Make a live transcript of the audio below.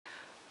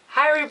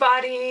Hi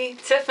everybody,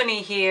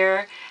 Tiffany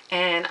here,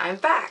 and I'm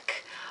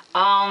back.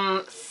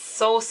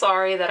 So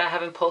sorry that I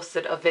haven't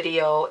posted a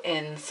video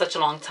in such a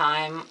long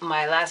time.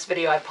 My last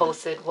video I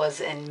posted was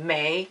in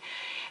May,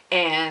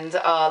 and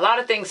a lot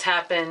of things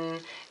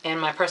happened in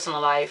my personal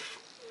life,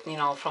 you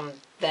know, from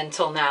then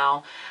till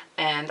now,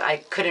 and I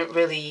couldn't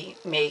really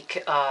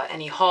make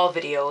any haul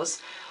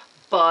videos.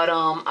 But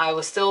I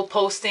was still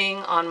posting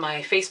on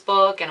my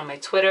Facebook and on my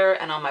Twitter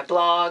and on my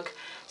blog.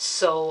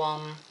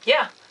 So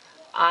yeah,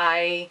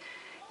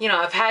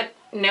 I've had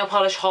nail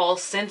polish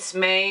hauls since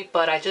May,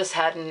 but I just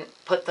hadn't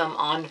put them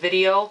on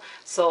video.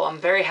 So I'm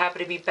very happy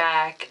to be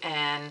back,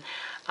 and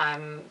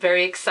I'm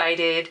very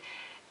excited.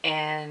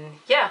 And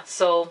yeah,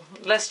 so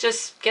let's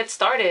just get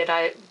started.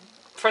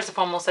 First and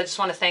foremost, I just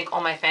want to thank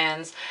all my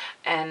fans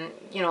and,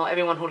 you know,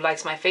 everyone who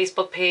likes my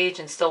Facebook page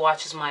and still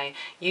watches my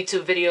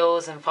YouTube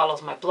videos and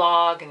follows my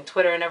blog and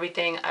Twitter and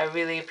everything. I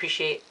really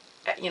appreciate,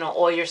 you know,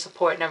 all your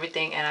support and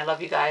everything, and I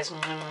love you guys.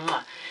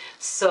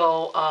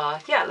 So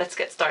yeah, let's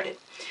get started.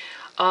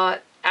 I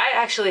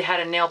actually had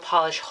a nail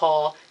polish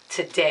haul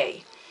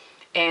today,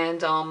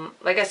 and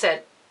like I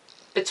said,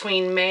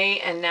 between May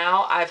and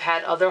now I've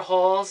had other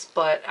hauls,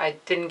 but I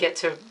didn't get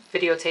to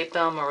videotape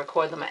them or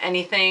record them or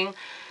anything.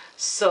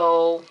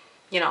 So,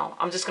 you know,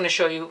 I'm just going to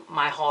show you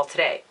my haul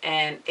today,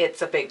 and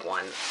it's a big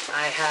one.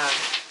 I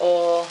have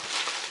all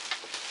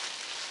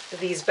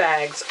these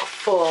bags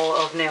full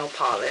of nail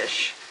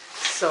polish,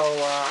 so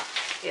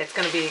it's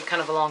going to be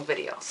kind of a long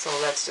video, so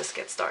let's just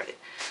get started.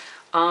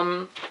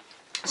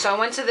 So I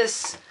went to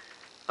this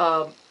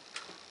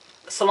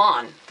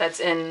salon that's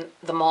in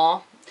the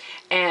mall,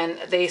 and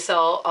they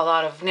sell a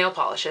lot of nail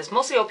polishes,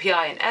 mostly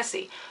OPI and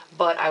Essie.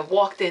 But I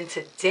walked in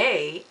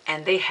today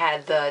and they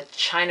had the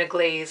China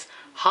Glaze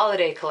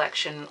holiday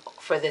collection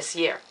for this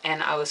year,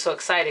 and I was so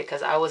excited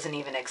because I wasn't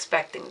even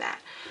expecting that.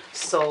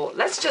 So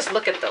let's just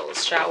look at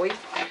those, shall we?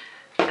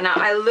 Now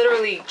I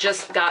literally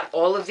just got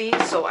all of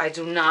these, so I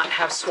do not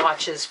have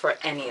swatches for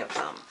any of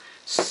them.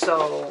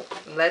 So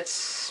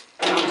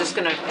I'm just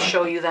gonna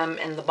show you them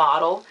in the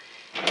bottle,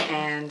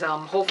 and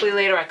hopefully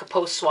later I could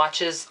post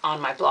swatches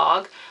on my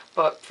blog,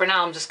 but for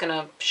now I'm just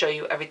gonna show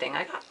you everything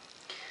I got.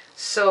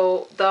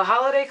 So the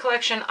holiday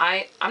collection,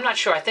 I'm not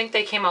sure, I think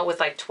they came out with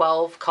like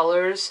 12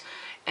 colors,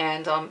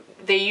 and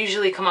they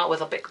usually come out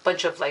with a big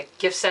bunch of like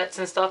gift sets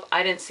and stuff.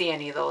 I didn't see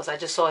any of those. I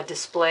just saw a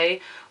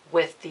display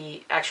with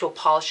the actual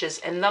polishes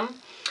in them.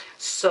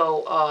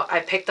 So I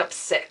picked up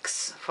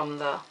 6 from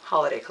the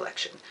holiday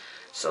collection.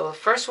 So the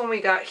first one we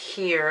got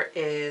here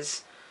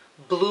is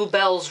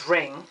Bluebell's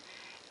Ring,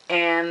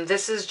 and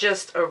this is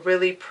just a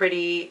really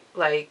pretty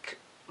like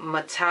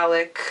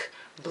metallic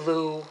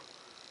blue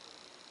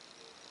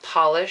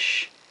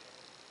polish.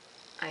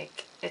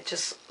 Like, it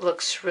just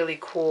looks really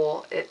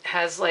cool. It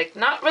has like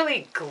not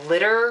really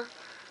glitter,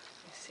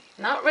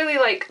 not really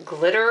like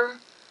glitter,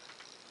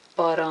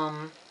 but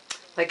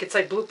like it's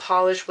like blue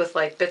polish with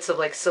like bits of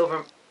like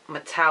silver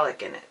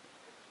metallic in it.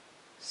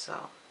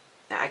 So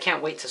I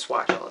can't wait to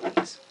swatch all of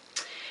these.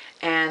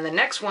 And the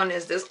next one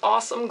is this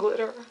awesome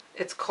glitter.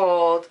 It's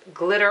called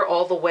Glitter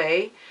All the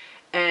Way,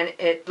 and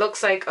it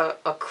looks like a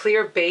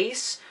clear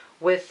base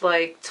with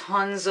like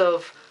tons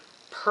of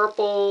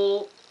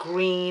purple,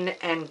 green,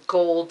 and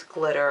gold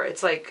glitter.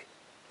 It's like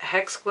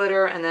hex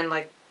glitter and then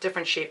like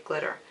different shape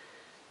glitter,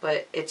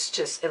 but it's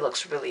just, it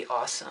looks really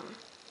awesome.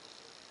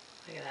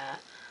 Look at that.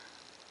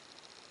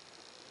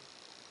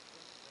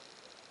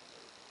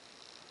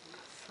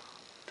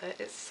 That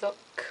is so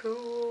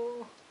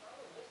cool.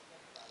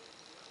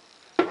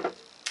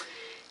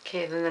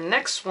 Okay, then the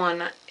next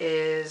one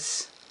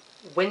is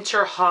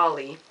Winter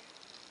Holly,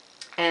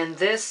 and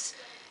this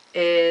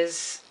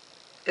is,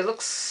 it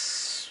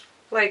looks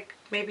like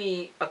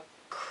maybe a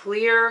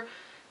clear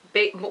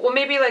base, well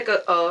maybe like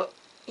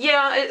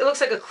yeah, it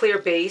looks like a clear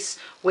base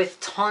with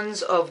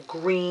tons of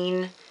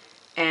green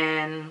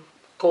and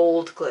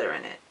gold glitter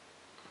in it.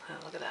 Oh,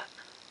 look at that.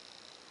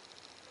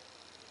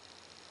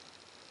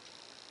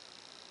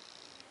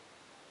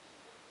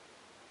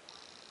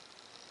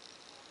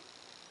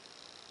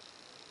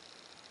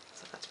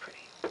 That's pretty.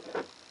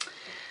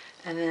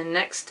 And then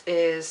next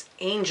is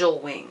Angel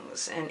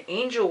Wings, and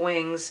Angel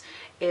Wings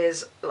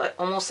is like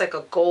almost like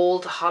a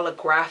gold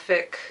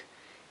holographic.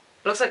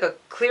 It looks like a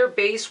clear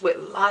base with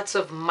lots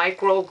of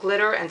micro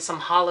glitter and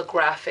some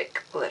holographic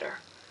glitter.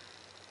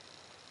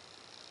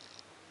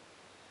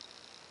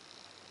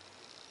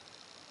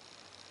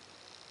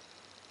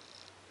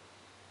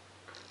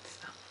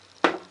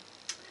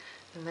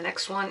 And the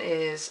next one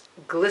is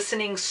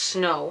Glistening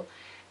Snow,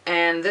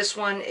 and this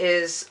one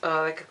is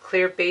like a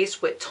clear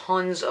base with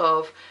tons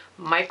of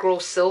micro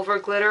silver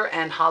glitter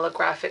and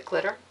holographic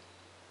glitter.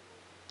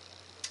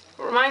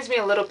 It reminds me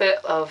a little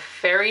bit of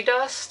fairy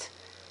dust,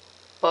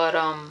 but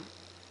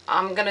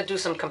I'm gonna do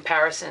some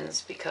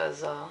comparisons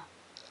because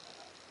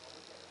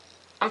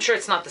I'm sure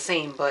it's not the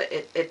same, but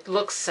it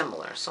looks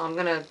similar, so I'm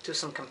gonna do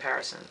some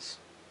comparisons.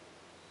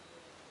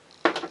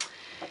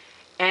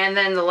 And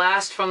then the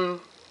last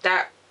from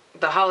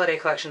the holiday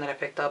collection that I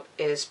picked up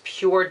is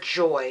Pure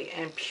Joy,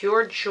 and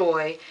Pure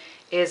Joy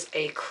is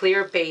a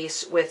clear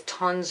base with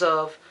tons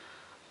of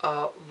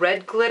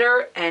red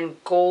glitter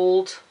and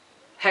gold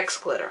hex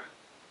glitter.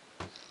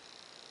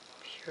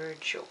 Pure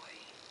joy.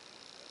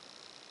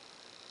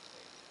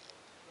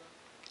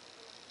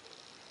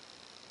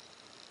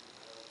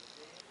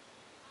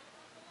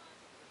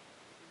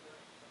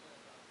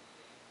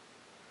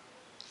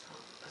 So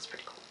that's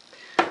pretty cool.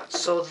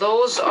 So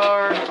those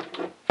are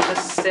the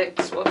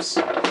 6. Whoops.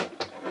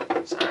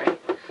 Sorry.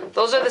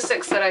 Those are the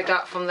 6 that I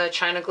got from the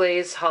China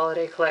Glaze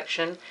holiday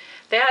collection.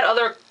 They had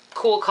other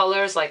cool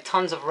colors like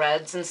tons of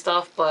reds and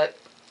stuff, but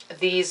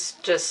these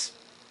just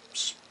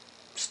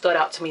stood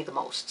out to me the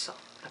most, so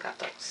I got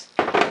those.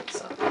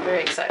 So I'm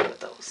very excited with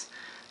those.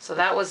 So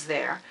that was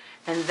there.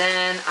 And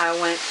then I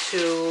went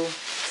to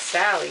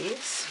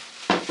Sally's,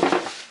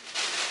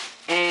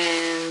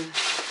 and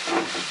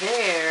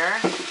there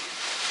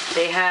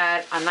they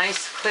had a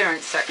nice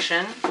clearance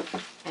section,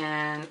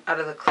 and out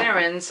of the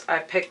clearance I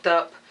picked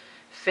up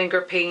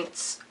Finger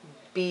Paints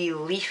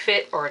Believe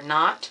It or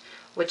Not,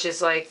 which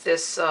is like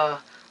this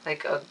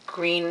like a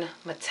green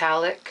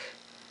metallic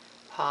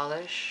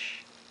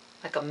polish,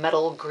 like a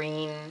metal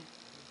green.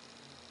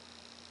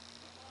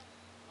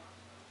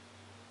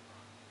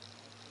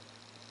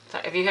 So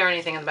if you hear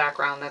anything in the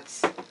background,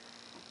 that's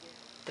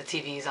the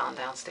TV's on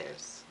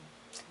downstairs.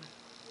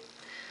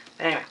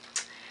 But anyway,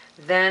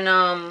 then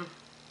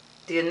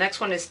the next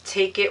one is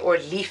Take It or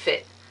Leaf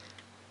It,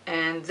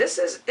 and this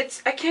is,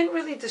 I can't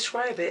really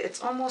describe it.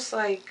 It's almost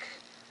like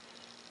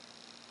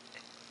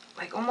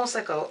almost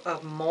like a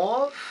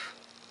mauve,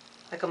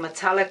 like a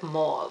metallic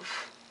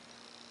mauve.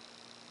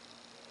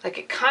 Like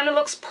it kind of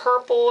looks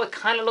purple, it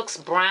kind of looks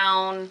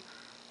brown.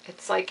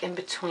 It's like in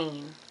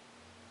between.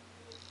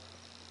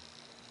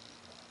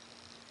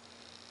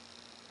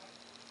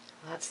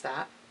 That's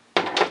that.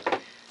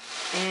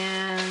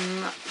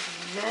 And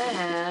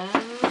then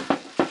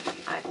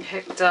I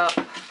picked up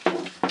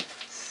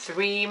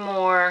 3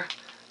 more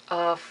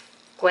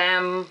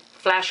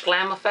Flash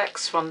Glam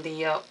Effects from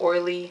the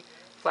Oily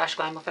Flash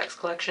Glam Effects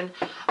collection.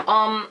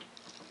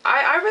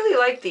 I really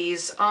like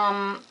these.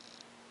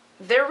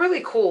 They're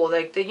really cool.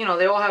 Like they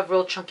all have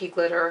real chunky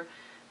glitter,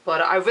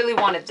 but I really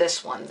wanted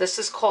this one. This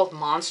is called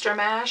Monster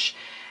Mash,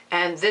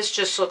 and this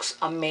just looks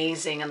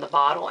amazing in the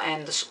bottle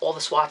and all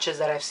the swatches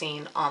that I've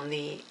seen on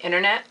the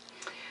internet.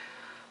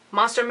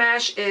 Monster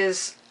Mash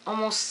is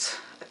almost,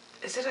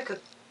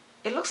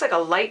 it looks like a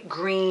light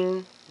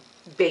green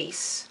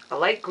base, a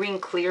light green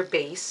clear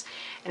base,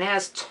 and it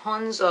has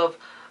tons of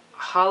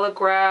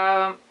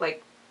hologram,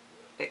 like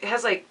it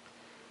has like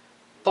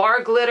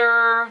bar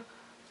glitter,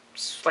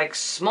 like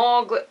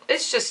small glitter.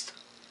 It's just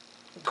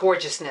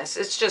gorgeousness.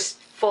 It's just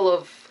full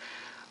of,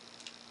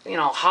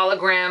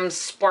 holograms,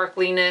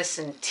 sparkliness,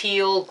 and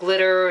teal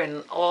glitter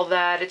and all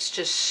that. It's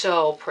just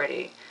so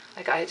pretty.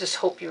 Like, I just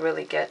hope you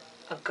really get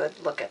a good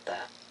look at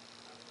that.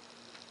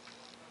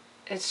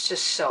 It's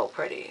just so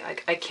pretty.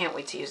 I can't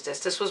wait to use this.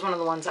 This was one of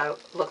the ones I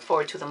look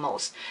forward to the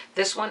most.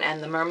 This one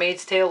and the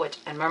Mermaid's Tail,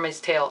 and Mermaid's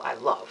Tail I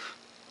love.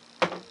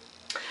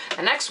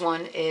 The next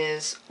one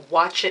is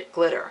Watch It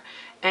Glitter.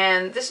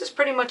 And this is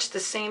pretty much the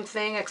same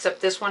thing,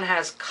 except this one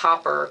has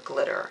copper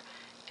glitter.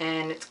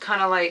 And it's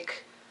kind of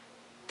like,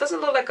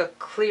 doesn't look like a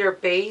clear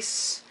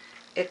base.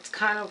 It's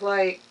kind of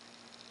like,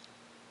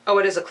 oh,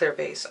 it is a clear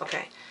base.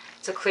 Okay.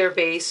 It's a clear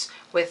base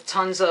with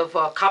tons of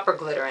copper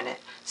glitter in it.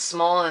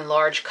 Small and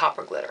large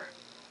copper glitter.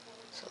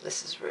 So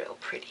this is real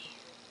pretty.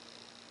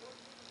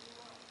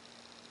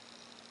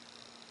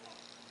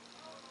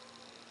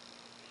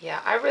 Yeah,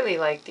 I really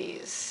like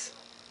these.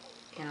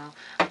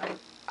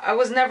 I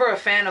was never a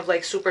fan of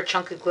like super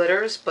chunky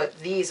glitters, but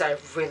these I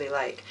really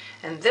like.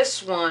 And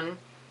this one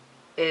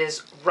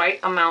is Right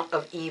Amount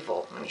of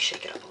Evil. Let me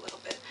shake it up a little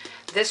bit.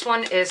 This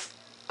one is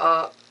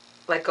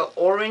like a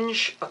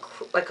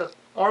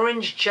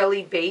orange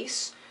jelly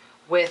base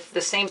with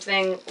the same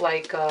thing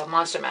like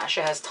Monster Mash.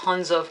 It has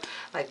tons of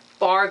like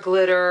bar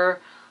glitter,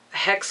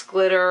 hex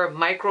glitter,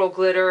 micro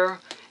glitter,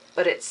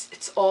 but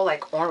it's all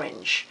like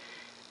orange.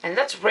 And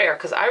that's rare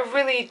because I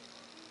really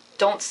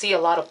don't see a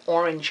lot of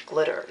orange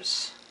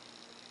glitters.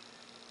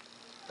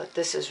 But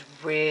this is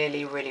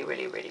really, really,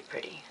 really, really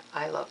pretty.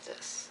 I love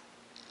this.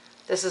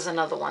 This is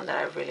another one that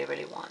I really,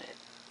 really wanted.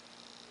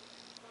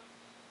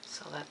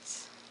 So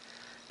that's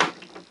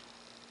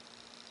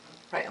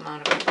right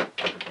amount of it.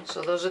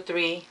 So those are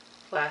 3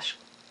 Flash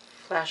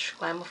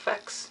Glam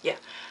Effects, yeah,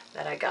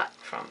 that I got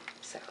from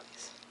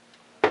Sally's.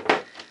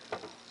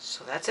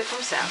 So that's it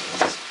from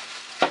Sally's.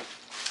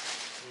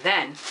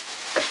 Then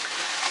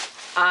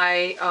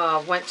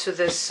I went to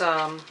this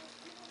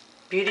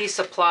Beauty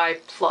Supply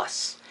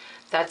Plus.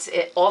 That's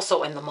it,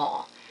 also in the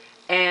mall.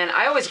 And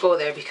I always go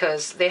there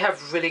because they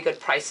have really good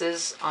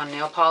prices on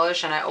nail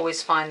polish, and I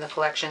always find the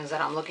collections that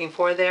I'm looking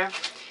for there.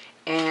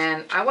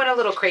 And I went a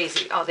little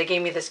crazy. Oh, they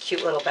gave me this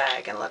cute little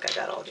bag, and look, I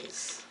got all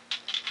these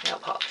nail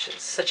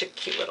polishes. Such a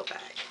cute little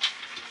bag.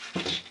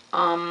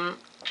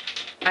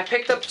 I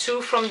picked up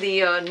 2 from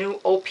the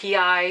new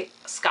OPI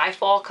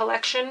Skyfall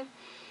collection,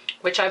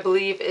 which I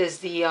believe is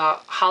the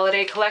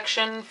holiday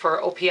collection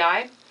for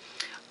OPI.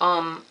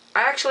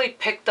 I actually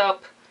picked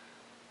up,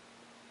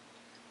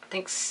 I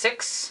think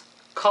 6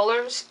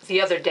 colors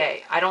the other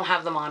day. I don't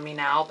have them on me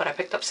now, but I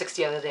picked up 6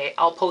 the other day.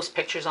 I'll post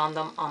pictures on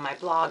them on my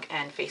blog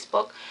and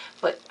Facebook,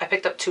 but I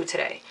picked up 2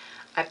 today.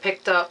 I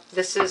picked up,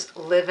 this is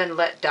Live and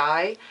Let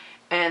Die,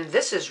 and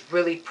this is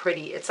really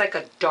pretty. It's like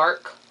a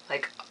dark,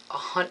 like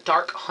a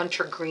dark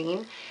hunter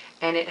green,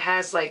 and it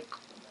has like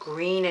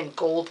green and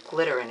gold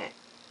glitter in it.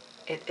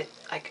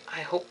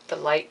 I hope the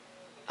light,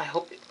 I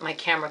hope my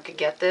camera could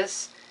get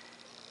this.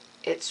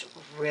 It's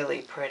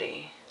really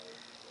pretty.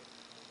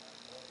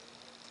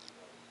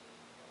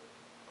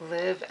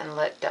 Live and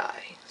Let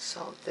Die.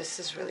 So this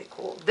is really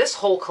cool. This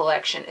whole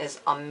collection is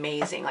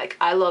amazing. Like,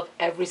 I love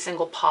every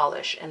single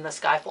polish in the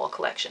Skyfall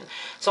collection.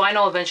 So I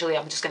know eventually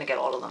I'm just going to get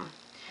all of them.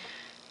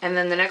 And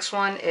then the next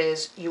one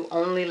is You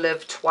Only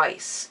Live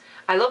Twice.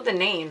 I love the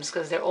names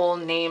because they're all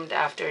named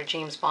after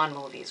James Bond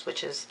movies,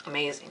 which is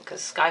amazing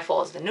because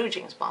Skyfall is the new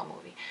James Bond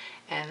movie.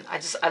 And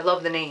I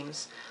love the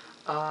names.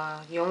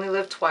 You Only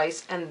Live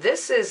Twice. And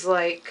this is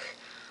like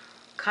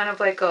kind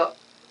of like a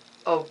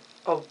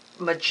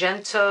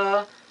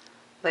magenta,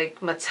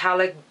 like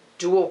metallic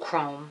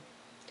duochrome.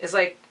 It's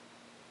like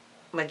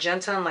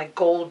magenta and like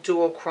gold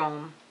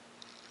duochrome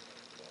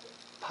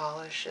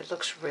polish. It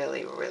looks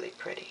really, really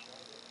pretty.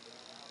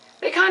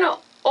 They kind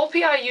of,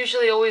 OPI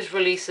usually always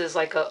releases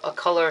like a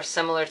color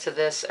similar to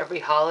this every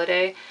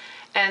holiday,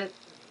 and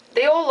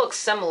they all look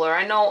similar.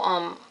 I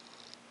know,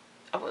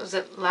 what was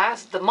it,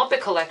 the Muppet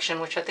collection,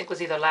 which I think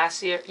was either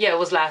last year. Yeah, it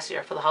was last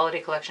year for the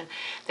holiday collection.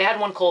 They had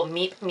one called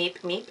Meep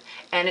Meep Meep,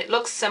 and it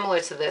looks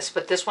similar to this,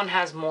 but this one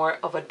has more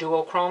of a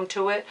duochrome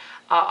to it.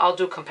 I'll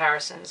do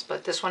comparisons,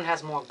 but this one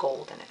has more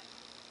gold in it.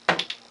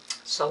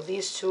 So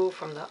these 2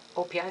 from the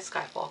OPI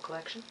Skyfall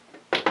collection.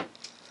 So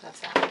that's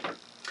that.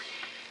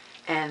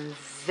 And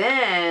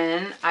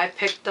then I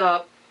picked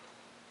up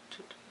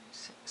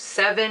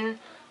 7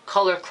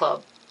 Color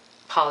Club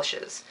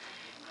polishes.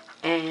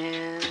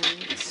 And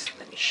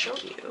let me show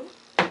you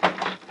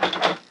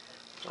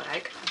what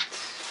I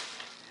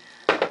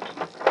got.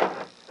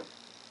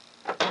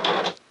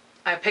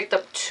 I picked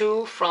up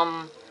 2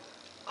 from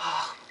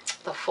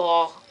the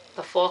fall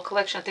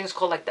collection. I think it's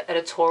called like the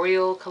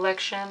editorial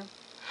collection.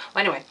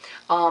 Well, anyway,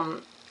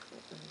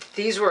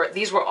 these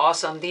were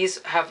awesome.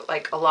 These have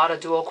like a lot of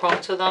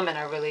duochrome to them, and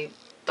I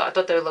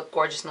thought they looked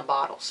gorgeous in the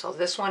bottle. So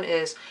this one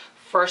is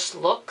First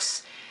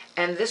Looks,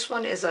 and this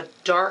one is a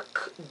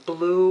dark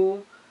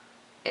blue.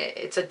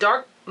 It's a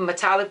dark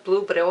metallic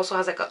blue, but it also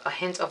has like a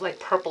hint of like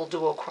purple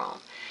duochrome.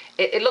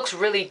 It looks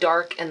really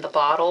dark in the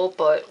bottle,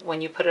 but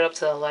when you put it up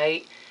to the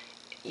light,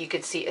 you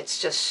can see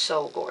it's just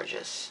so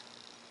gorgeous.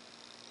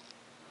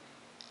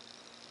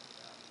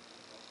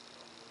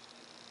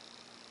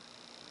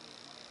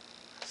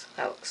 So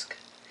that looks good.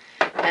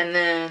 And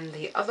then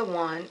the other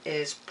one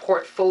is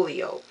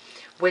Portfolio,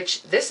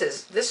 which this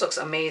looks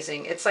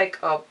amazing. It's like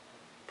a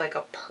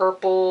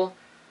purplish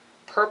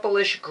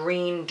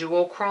green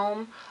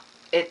duochrome.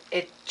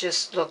 It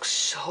just looks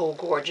so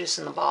gorgeous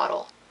in the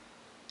bottle.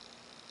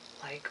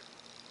 Like,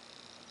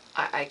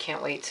 I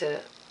can't wait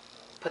to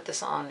put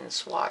this on and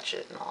swatch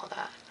it and all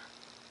that.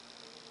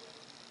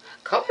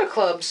 Color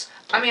Clubs,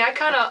 I mean,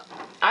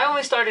 I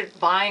only started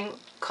buying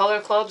Color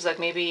Clubs like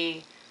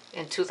maybe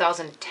in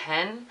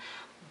 2010,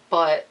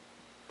 but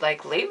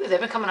like lately they've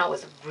been coming out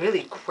with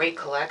really great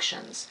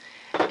collections.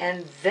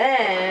 And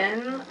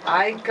then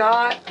I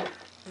got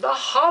the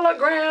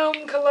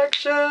hologram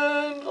collection.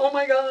 Oh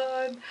my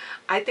god.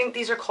 I think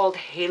these are called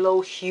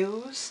Halo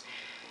Hues,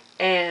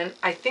 and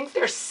I think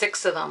there's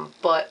 6 of them,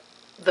 but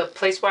the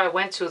place where I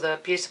went to, the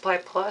Beauty Supply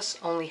Plus,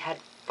 only had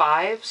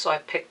 5, so I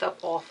picked up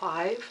all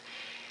 5.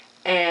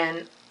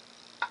 And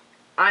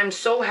I'm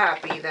so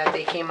happy that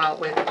they came out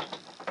with,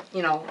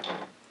 you know,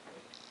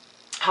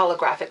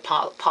 holographic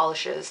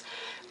polishes,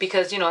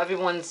 because, you know,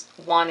 everyone's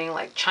wanting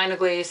like China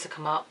Glaze to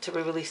come out to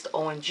re-release the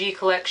OMG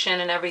collection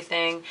and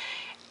everything.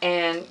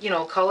 And, you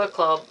know, Color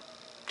Club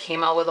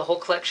came out with a whole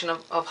collection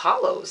of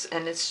holos,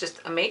 and it's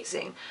just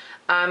amazing.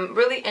 I'm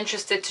really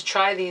interested to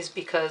try these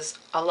because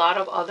a lot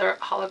of other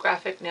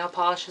holographic nail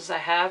polishes I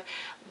have,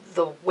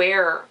 the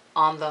wear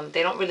on them,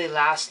 they don't really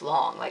last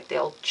long. Like,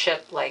 they'll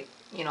chip, like,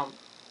 you know,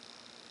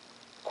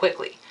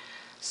 quickly.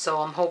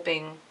 So I'm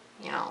hoping,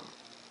 you know,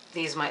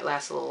 these might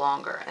last a little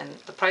longer. And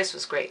the price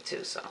was great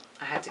too, so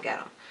I had to get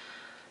them.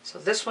 So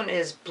this one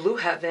is Blue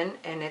Heaven,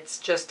 and it's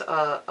just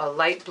a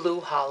light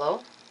blue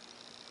holo.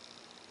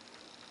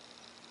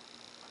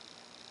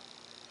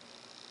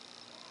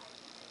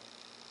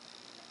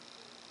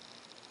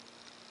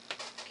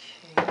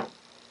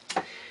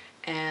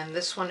 And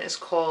this one is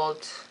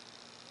called,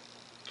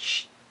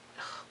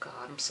 oh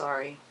god, I'm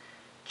sorry,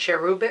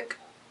 Cherubic.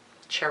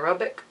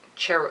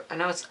 I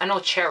know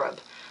cherub,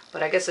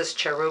 but I guess it's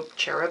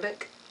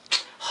cherubic.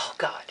 Oh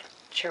god,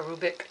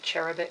 cherubic.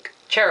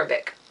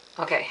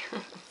 Okay.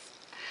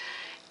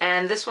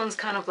 And this one's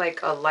kind of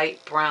like a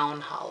light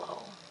brown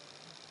holo.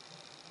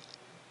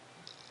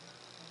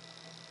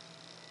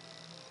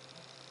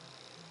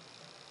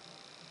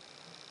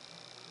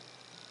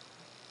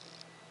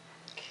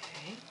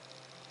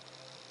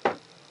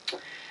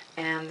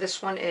 and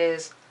this one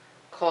is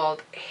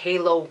called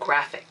Halo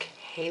Graphic.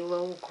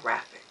 Halo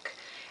Graphic.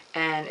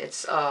 And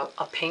it's a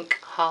pink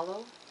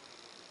holo.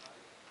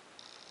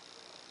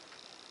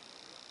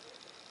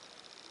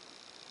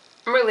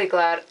 I'm really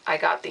glad I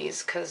got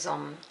these because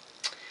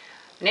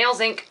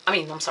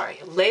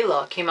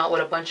Layla came out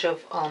with a bunch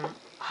of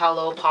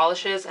holo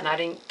polishes and I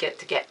didn't get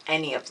to get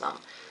any of them.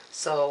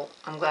 So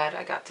I'm glad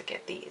I got to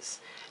get these.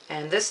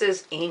 And this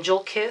is Angel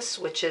Kiss,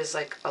 which is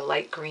like a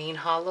light green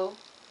holo.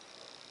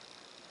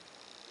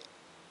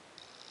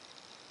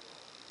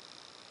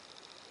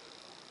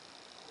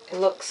 It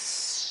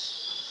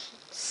looks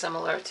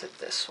similar to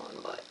this one,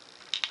 but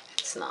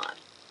it's not.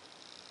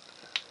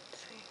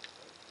 Let's see.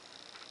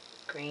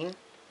 Green,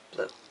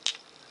 blue.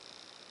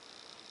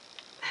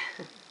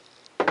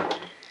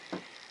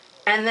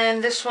 And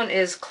then this one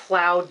is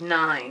Cloud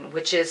 9,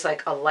 which is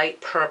like a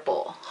light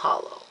purple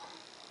holo.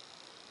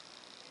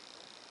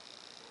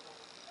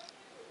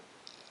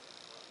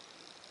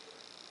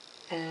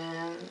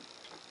 And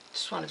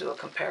just want to do a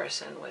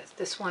comparison with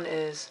this one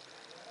is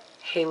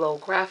Halo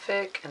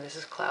Graphic and this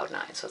is Cloud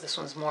 9. So this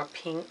one's more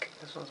pink,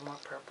 this one's more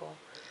purple.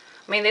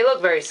 I mean, they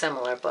look very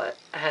similar, but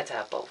I had to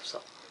have both,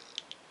 so.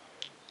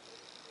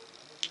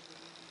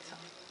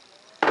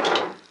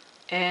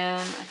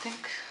 And I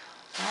think,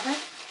 is that it?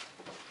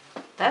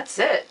 That's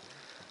it.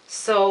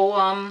 So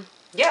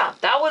yeah,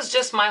 that was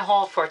just my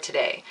haul for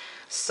today.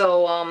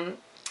 So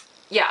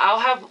yeah,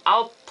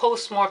 I'll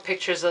post more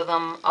pictures of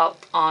them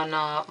up on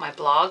my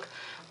blog.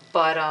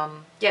 But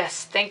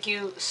yes, thank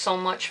you so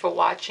much for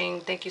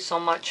watching. Thank you so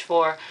much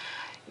for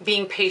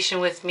being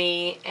patient with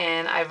me,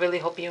 and I really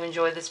hope you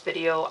enjoyed this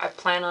video. I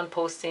plan on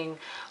posting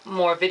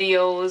more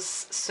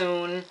videos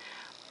soon.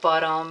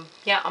 But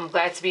yeah, I'm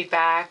glad to be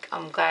back.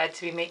 I'm glad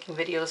to be making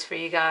videos for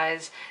you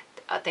guys.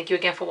 Thank you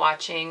again for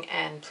watching,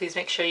 and please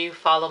make sure you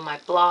follow my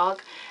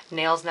blog,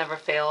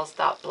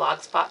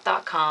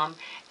 nailsneverfails.blogspot.com,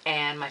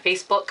 and my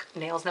Facebook,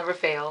 Nails Never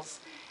Fails,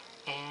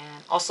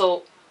 and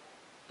also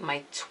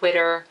my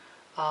Twitter,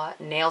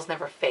 Nails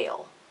Never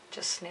Fail,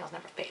 just Nails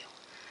Never Fail.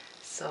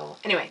 So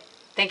anyway,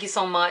 thank you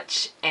so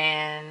much,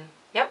 and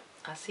yep,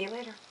 I'll see you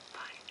later.